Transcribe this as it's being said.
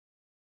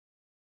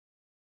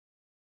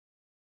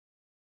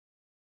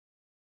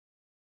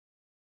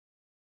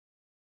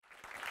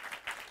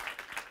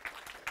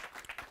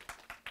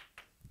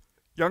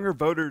Younger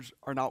voters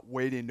are not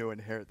waiting to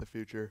inherit the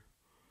future.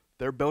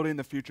 They're building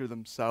the future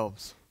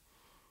themselves.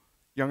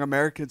 Young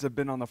Americans have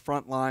been on the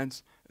front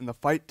lines in the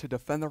fight to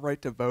defend the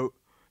right to vote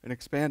and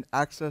expand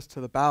access to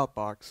the ballot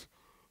box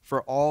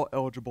for all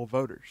eligible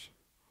voters.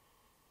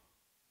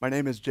 My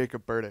name is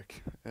Jakob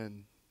Burdick,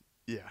 and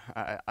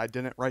yeah, I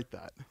didn't write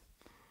that.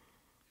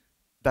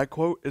 That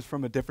quote is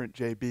from a different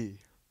JB,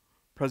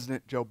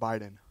 President Joe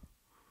Biden.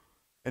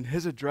 In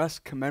his address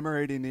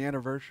commemorating the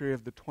anniversary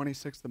of the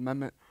 26th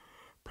Amendment,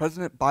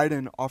 President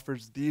Biden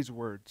offers these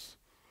words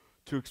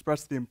to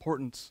express the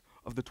importance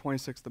of the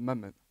 26th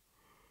Amendment,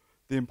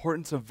 the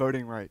importance of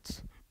voting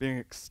rights being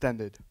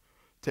extended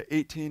to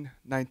 18,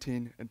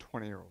 19, and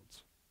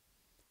 20-year-olds.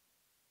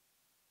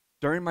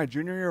 During my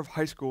junior year of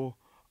high school,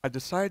 I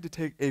decided to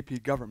take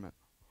AP Government,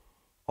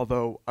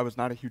 although I was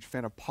not a huge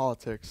fan of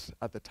politics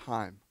at the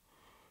time,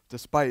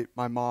 despite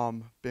my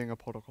mom being a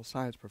political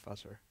science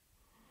professor.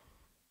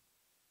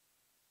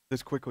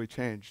 This quickly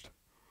changed.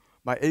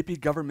 My AP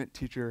Government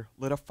teacher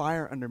lit a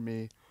fire under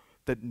me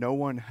that no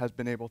one has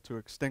been able to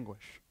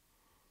extinguish.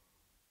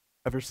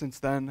 Ever since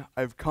then,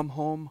 I've come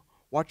home,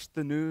 watched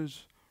the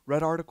news,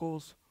 read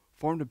articles,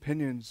 formed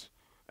opinions,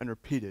 and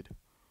repeated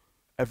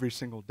every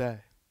single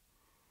day.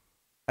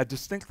 I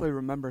distinctly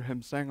remember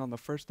him saying on the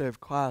first day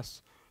of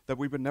class that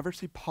we would never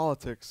see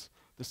politics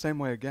the same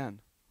way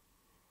again.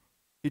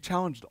 He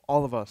challenged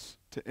all of us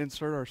to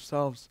insert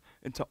ourselves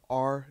into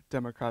our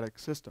democratic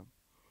system,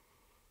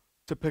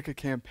 to pick a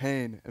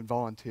campaign and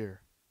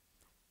volunteer.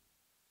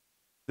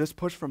 This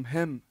push from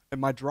him and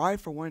my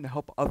drive for wanting to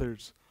help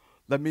others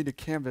led me to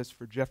canvass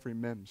for Jeffrey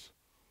Mims,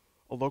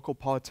 a local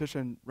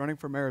politician running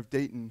for mayor of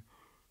Dayton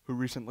who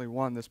recently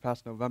won this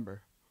past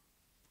November.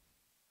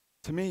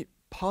 To me,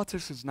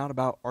 politics is not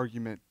about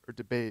argument or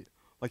debate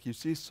like you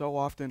see so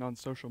often on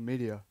social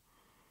media.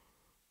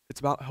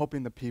 It's about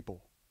helping the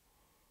people.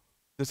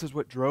 This is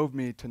what drove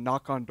me to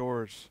knock on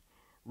doors,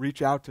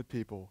 reach out to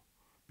people,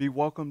 be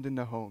welcomed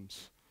into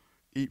homes,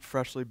 eat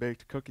freshly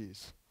baked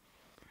cookies,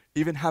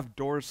 even have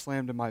doors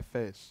slammed in my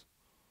face,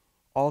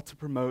 all to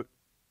promote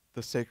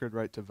the sacred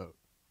right to vote,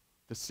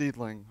 the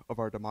seedling of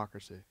our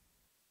democracy.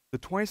 The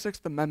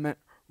 26th Amendment,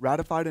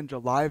 ratified in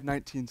July of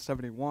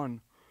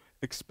 1971,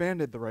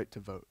 expanded the right to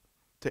vote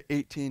to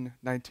 18,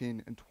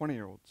 19, and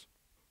 20-year-olds.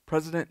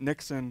 President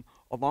Nixon,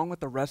 along with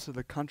the rest of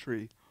the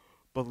country,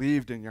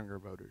 believed in younger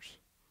voters,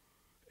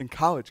 in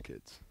college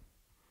kids.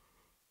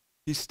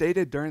 He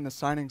stated during the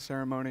signing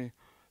ceremony,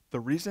 "The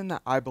reason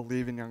that I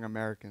believe in young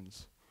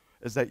Americans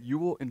is that you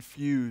will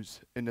infuse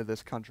into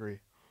this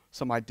country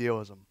some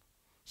idealism,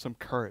 some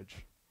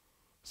courage,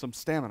 some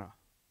stamina,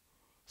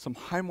 some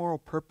high moral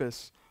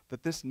purpose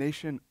that this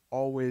nation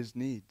always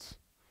needs."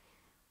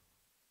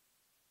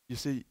 You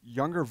see,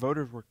 younger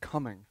voters were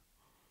coming,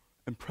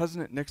 and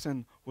President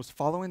Nixon was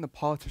following the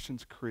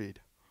politician's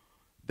creed.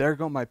 There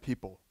go my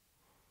people,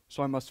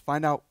 so I must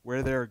find out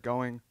where they are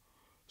going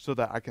so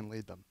that I can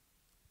lead them.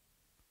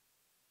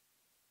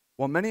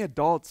 While many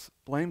adults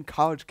blame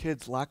college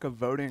kids' lack of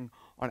voting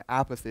on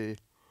apathy,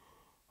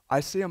 I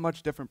see a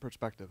much different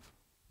perspective.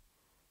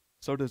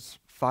 So does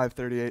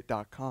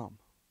 538.com.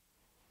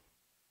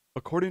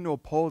 According to a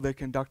poll they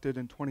conducted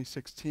in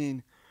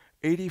 2016,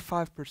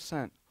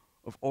 85%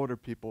 of older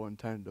people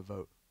intended to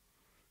vote,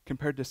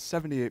 compared to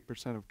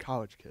 78% of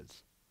college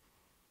kids.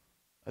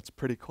 That's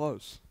pretty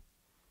close.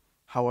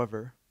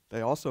 However,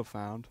 they also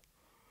found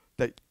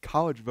that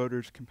college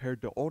voters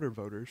compared to older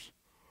voters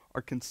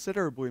are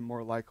considerably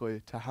more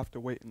likely to have to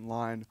wait in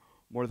line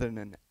more than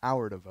an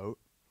hour to vote,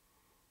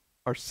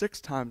 are 6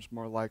 times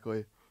more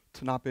likely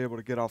to not be able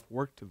to get off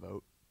work to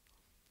vote,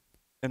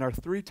 and are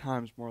 3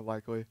 times more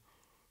likely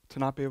to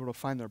not be able to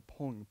find their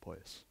polling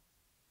place.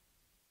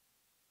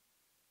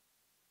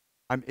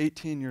 I'm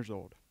 18 years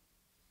old.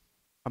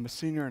 I'm a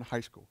senior in high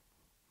school.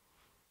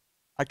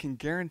 I can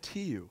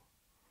guarantee you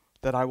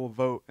that I will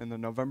vote in the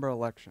November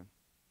election,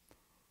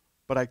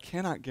 but I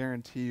cannot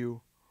guarantee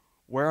you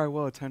where I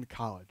will attend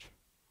college,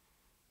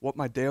 what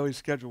my daily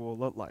schedule will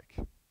look like,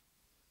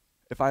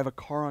 if I have a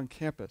car on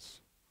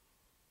campus,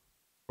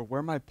 or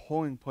where my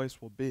polling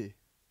place will be.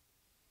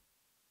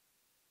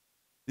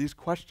 These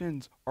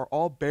questions are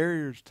all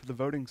barriers to the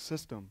voting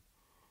system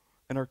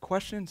and are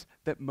questions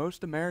that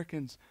most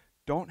Americans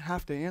don't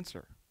have to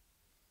answer.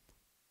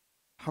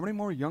 How many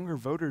more younger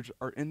voters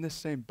are in this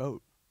same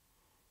boat?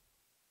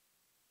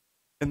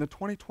 In the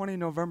 2020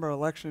 November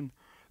election,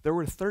 there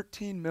were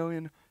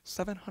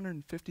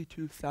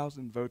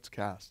 13,752,000 votes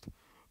cast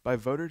by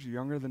voters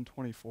younger than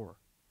 24.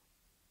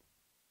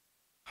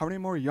 How many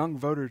more young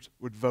voters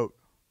would vote,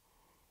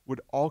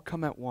 would all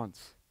come at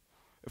once,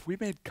 if we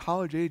made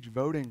college-age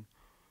voting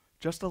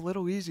just a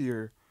little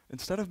easier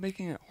instead of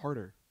making it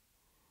harder?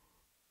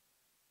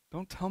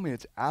 Don't tell me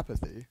it's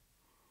apathy.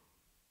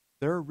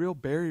 There are real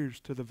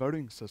barriers to the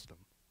voting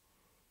system.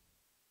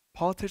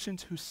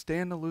 Politicians who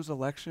stand to lose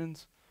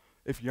elections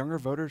if younger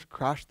voters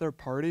crash their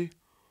party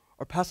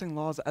are passing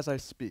laws as I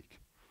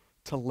speak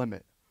to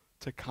limit,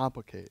 to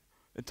complicate,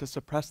 and to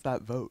suppress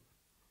that vote.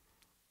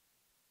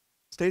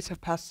 States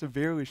have passed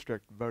severely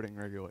strict voting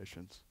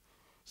regulations,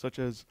 such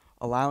as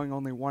allowing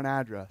only one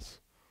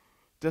address,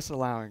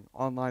 disallowing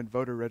online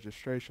voter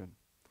registration,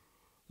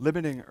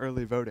 limiting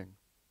early voting,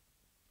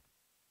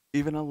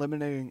 even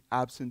eliminating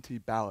absentee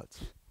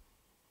ballots,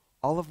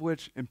 all of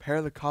which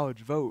impair the college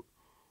vote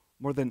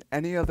more than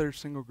any other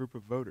single group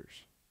of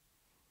voters.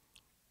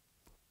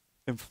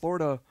 In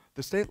Florida,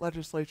 the state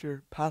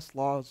legislature passed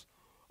laws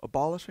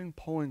abolishing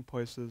polling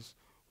places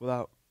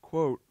without,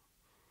 quote,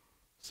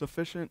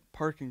 sufficient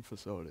parking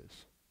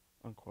facilities,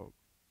 unquote.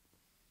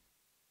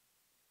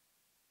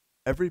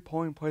 Every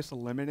polling place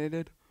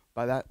eliminated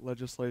by that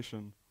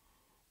legislation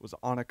was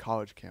on a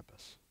college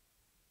campus.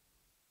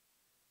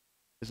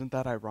 Isn't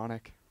that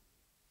ironic?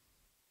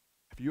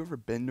 Have you ever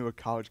been to a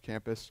college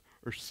campus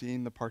or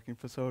seen the parking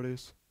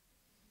facilities?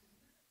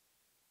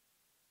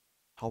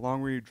 How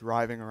long were you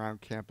driving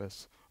around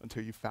campus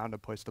until you found a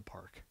place to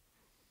park?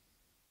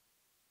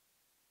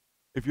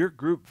 If your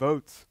group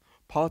votes,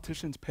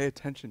 politicians pay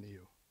attention to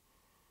you.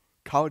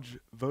 College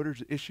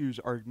voters' issues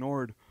are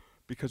ignored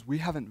because we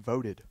haven't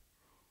voted.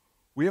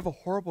 We have a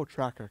horrible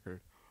track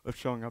record of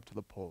showing up to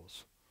the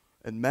polls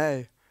in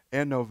May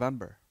and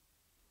November.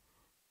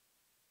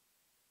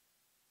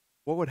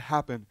 What would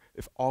happen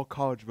if all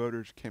college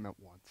voters came at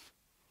once?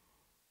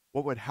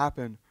 What would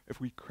happen if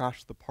we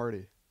crashed the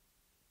party?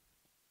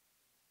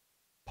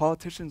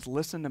 Politicians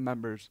listen to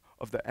members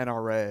of the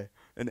NRA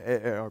and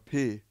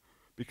AARP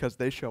because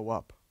they show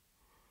up.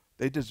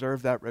 They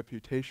deserve that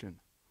reputation.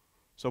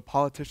 So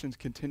politicians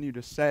continue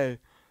to say,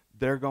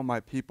 "There go my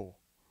people."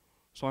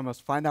 So I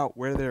must find out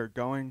where they are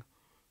going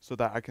so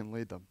that I can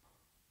lead them.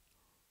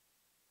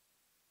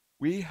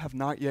 We have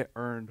not yet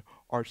earned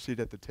our seat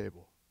at the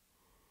table.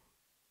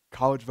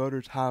 College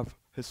voters have,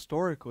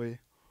 historically,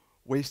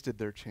 wasted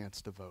their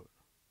chance to vote,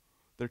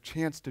 their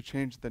chance to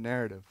change the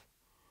narrative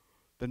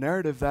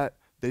that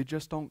they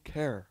just don't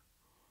care,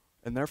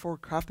 and therefore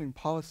crafting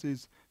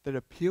policies that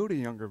appeal to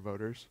younger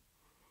voters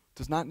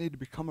does not need to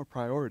become a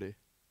priority.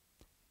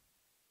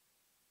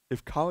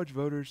 If college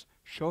voters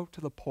show up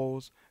to the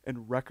polls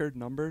in record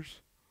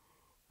numbers,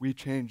 we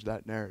change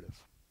that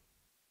narrative.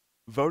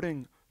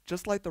 Voting,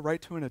 just like the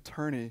right to an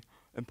attorney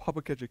and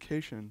public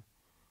education,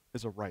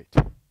 is a right.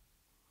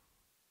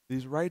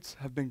 These rights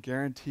have been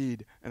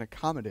guaranteed and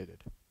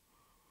accommodated.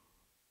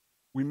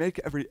 We make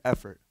every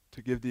effort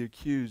to give the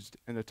accused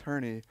an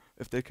attorney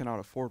if they cannot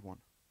afford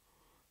one.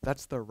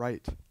 That's their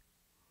right.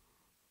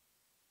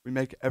 We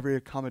make every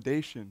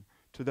accommodation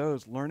to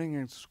those learning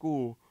in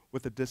school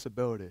with a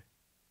disability.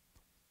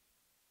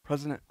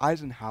 President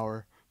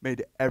Eisenhower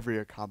made every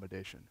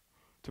accommodation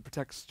to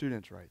protect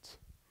students' rights.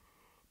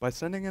 By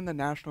sending in the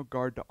National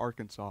Guard to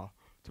Arkansas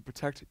to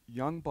protect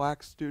young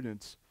black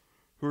students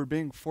who were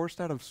being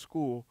forced out of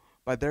school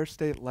by their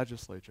state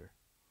legislature.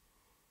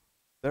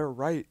 Their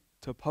right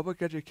to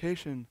public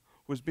education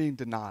was being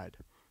denied,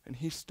 and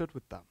he stood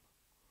with them.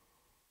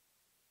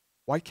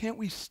 Why can't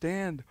we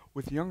stand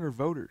with younger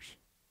voters?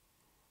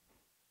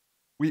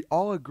 We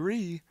all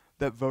agree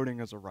that voting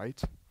is a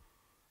right.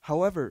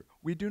 However,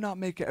 we do not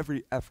make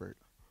every effort,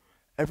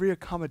 every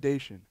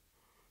accommodation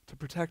to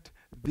protect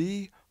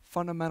the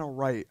fundamental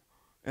right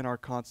in our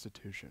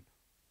Constitution.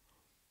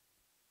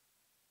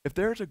 If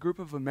there is a group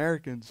of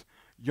Americans,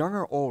 young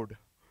or old,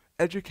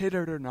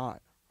 educated or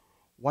not,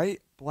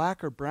 white,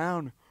 black, or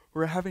brown, who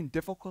are having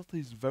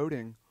difficulties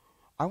voting,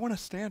 I want to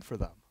stand for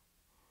them.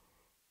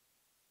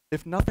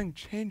 If nothing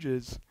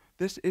changes,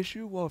 this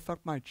issue will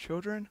affect my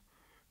children,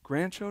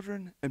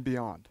 grandchildren, and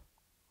beyond.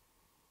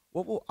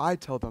 What will I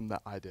tell them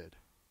that I did?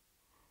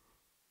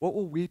 What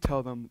will we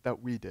tell them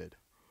that we did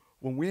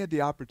when we had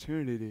the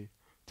opportunity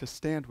to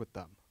stand with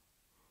them?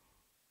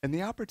 And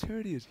the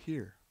opportunity is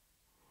here.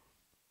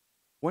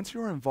 Once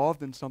you are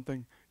involved in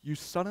something, you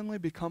suddenly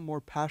become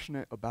more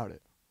passionate about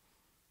it.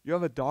 You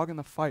have a dog in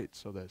the fight,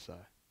 so they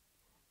say.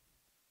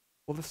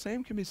 Well, the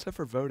same can be said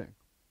for voting.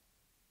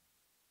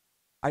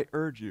 I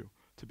urge you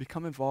to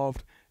become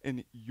involved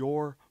in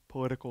your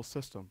political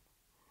system.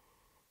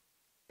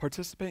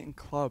 Participate in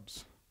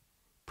clubs.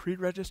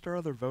 Pre-register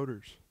other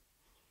voters.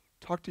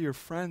 Talk to your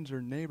friends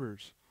or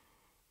neighbors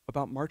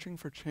about marching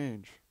for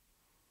change,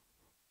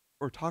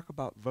 or talk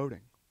about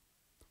voting.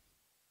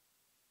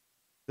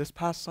 This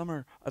past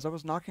summer, as I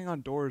was knocking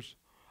on doors,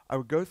 I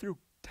would go through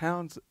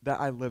towns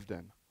that I lived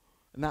in,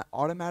 and that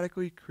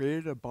automatically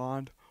created a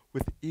bond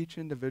with each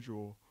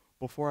individual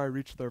before I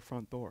reached their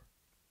front door.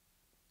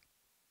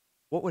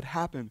 What would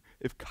happen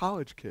if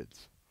college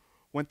kids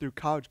went through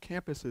college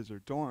campuses or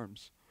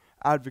dorms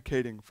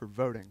advocating for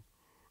voting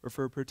or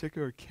for a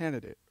particular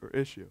candidate or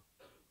issue?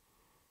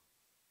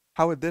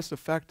 How would this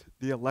affect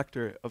the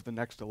electorate of the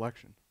next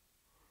election?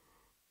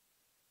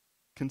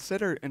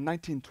 Consider in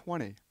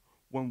 1920,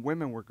 when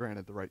women were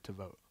granted the right to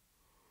vote.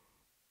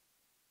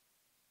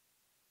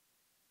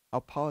 How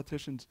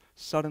politicians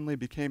suddenly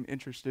became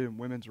interested in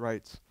women's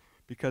rights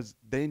because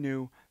they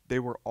knew they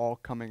were all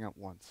coming at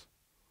once.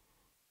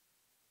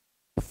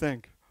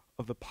 Think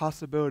of the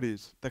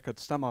possibilities that could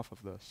stem off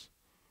of this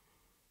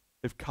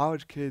if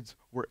college kids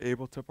were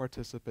able to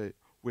participate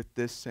with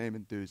this same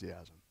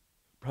enthusiasm.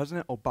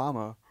 President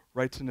Obama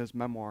writes in his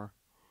memoir,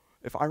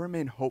 "If I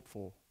remain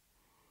hopeful,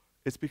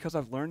 It's because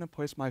I've learned to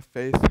place my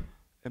faith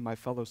in my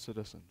fellow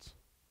citizens,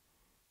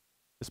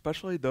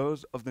 especially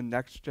those of the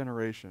next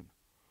generation,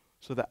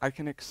 so that I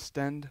can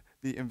extend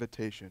the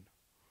invitation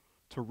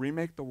to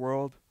remake the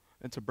world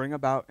and to bring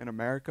about an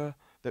America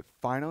that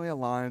finally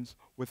aligns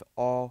with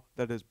all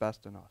that is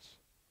best in us.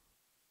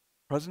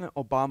 President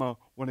Obama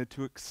wanted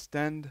to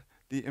extend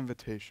the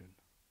invitation.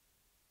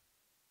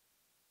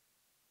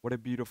 What a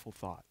beautiful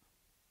thought.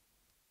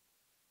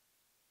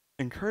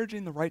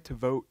 Encouraging the right to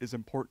vote is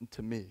important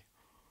to me,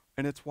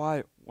 and it's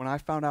why when I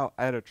found out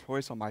I had a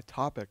choice on my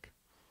topic,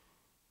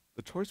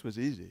 the choice was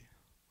easy.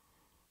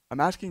 I'm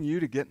asking you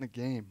to get in the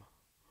game.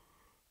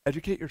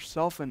 Educate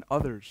yourself and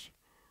others.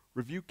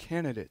 Review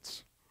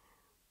candidates.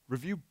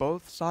 Review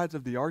both sides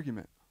of the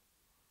argument.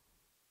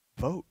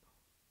 Vote.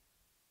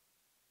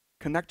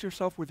 Connect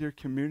yourself with your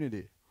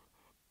community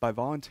by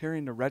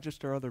volunteering to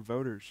register other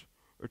voters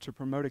or to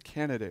promote a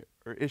candidate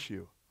or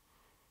issue.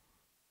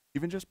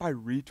 Even just by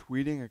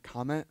retweeting a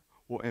comment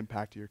will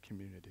impact your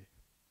community.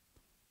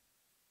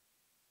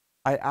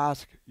 I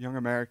ask young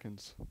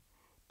Americans,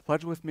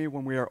 pledge with me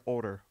when we are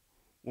older,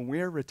 when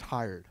we are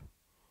retired,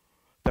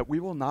 that we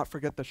will not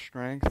forget the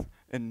strength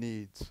and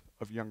needs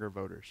of younger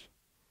voters.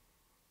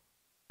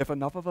 If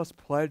enough of us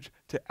pledge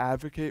to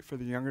advocate for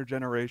the younger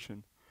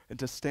generation and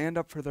to stand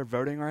up for their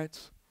voting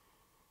rights,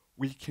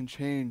 we can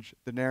change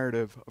the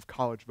narrative of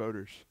college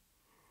voters.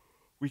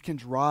 We can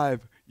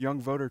drive young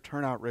voter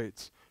turnout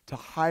rates to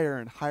higher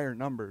and higher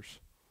numbers.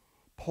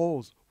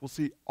 Polls will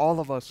see all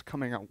of us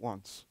coming at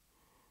once.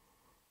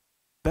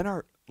 Then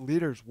our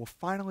leaders will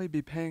finally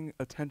be paying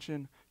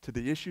attention to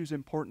the issues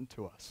important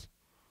to us.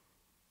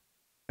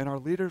 And our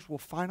leaders will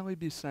finally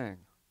be saying,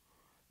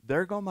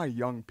 there go my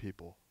young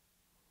people.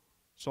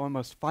 So I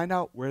must find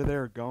out where they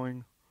are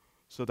going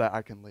so that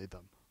I can lead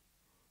them.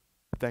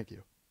 Thank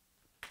you.